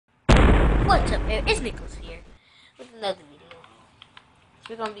What's up, it's Nicholas here with another video.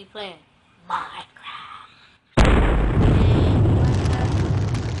 So we're gonna be playing Minecraft.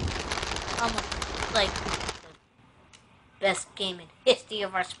 Almost like the best game in history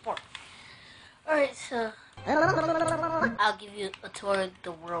of our sport. Alright, so I'll give you a tour of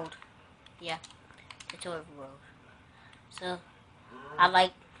the world. Yeah, a tour of the world. So I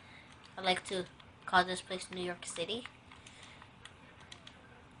like to call this place New York City.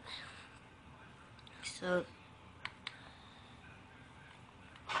 So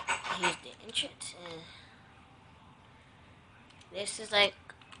here's the entrance, and this is like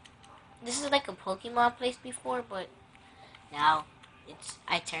a Pokemon place before, but now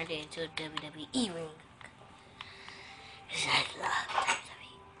I turned it into a WWE ring. 'Cause I love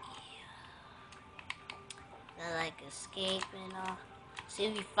WWE. I like escape and all. See,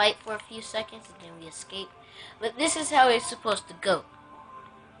 we fight for a few seconds and then we escape. But this is how it's supposed to go.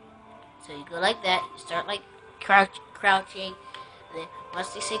 So you go like that, you start like crouching, and then once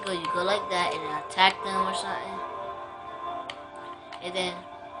they say go, you go like that and then attack them or something. And then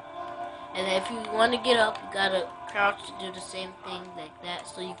if you want to get up, you gotta crouch to do the same thing like that,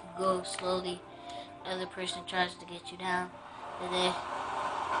 so you can go slowly. The other person tries to get you down, and then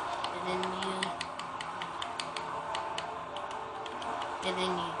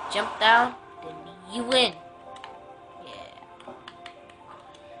you jump down, then you win.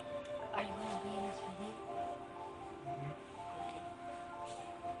 Are you going to be in this video? Okay.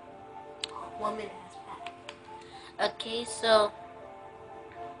 1 minute has passed. Okay, so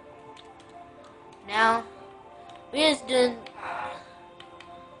now we was doing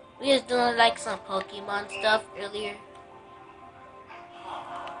like some Pokemon stuff earlier.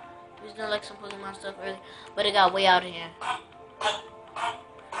 But it got way out of hand.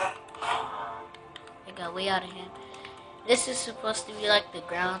 This is supposed to be like the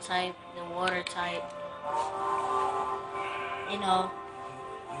ground type, the water type, you know.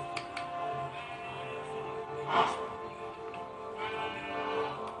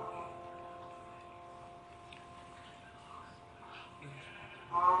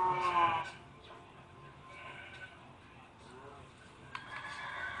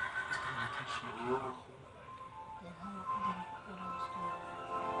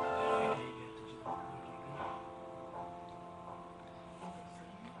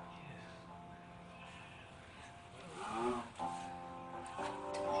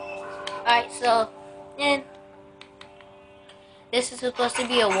 Alright, so then this is supposed to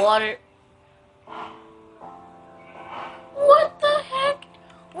be a water. What the heck?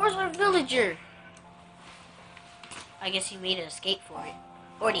 Where's our villager? I guess he made an escape for it.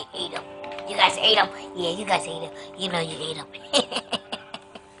 Or they ate him. You guys ate him. Yeah, you guys ate him. You know you ate him.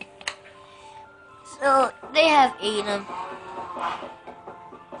 So they have ate him.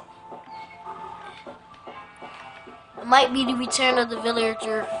 It might be the return of the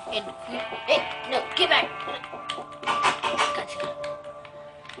villager in the future. Hey, no, get back. Gotcha.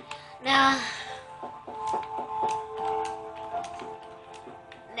 Now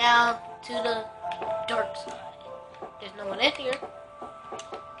to the dark side. There's no one in here.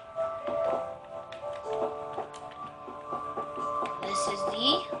 This is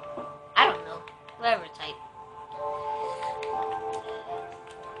the, I don't know, whatever type.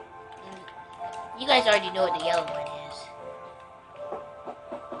 You guys already know what the yellow one is.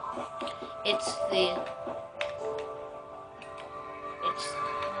 It's the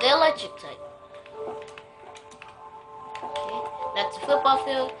electric type. Okay. That's the football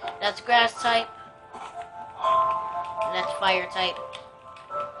field. That's grass type. And that's fire type.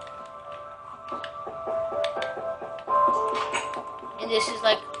 And this is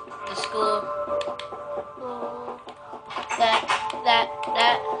like the school.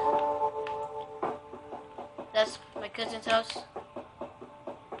 That's my cousin's house.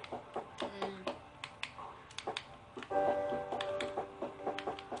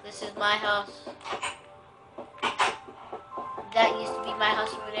 This is my house. That used to be my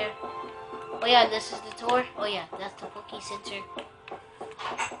house over there. Oh yeah, this is the tour. Oh yeah, that's the Poke Center.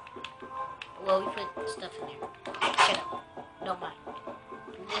 Well, we put stuff in there. Shut up. Don't mind.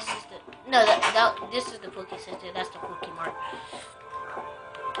 This is the this is the Poke Center. That's the Pokemart.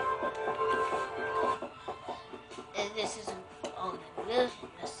 And this is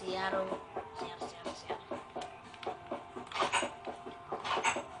that's Seattle.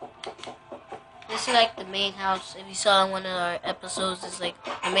 This is like the main house. If you saw in one of our episodes, it's like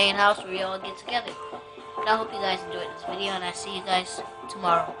the main house where we all get together. And I hope you guys enjoyed this video, and I see you guys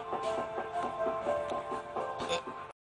tomorrow.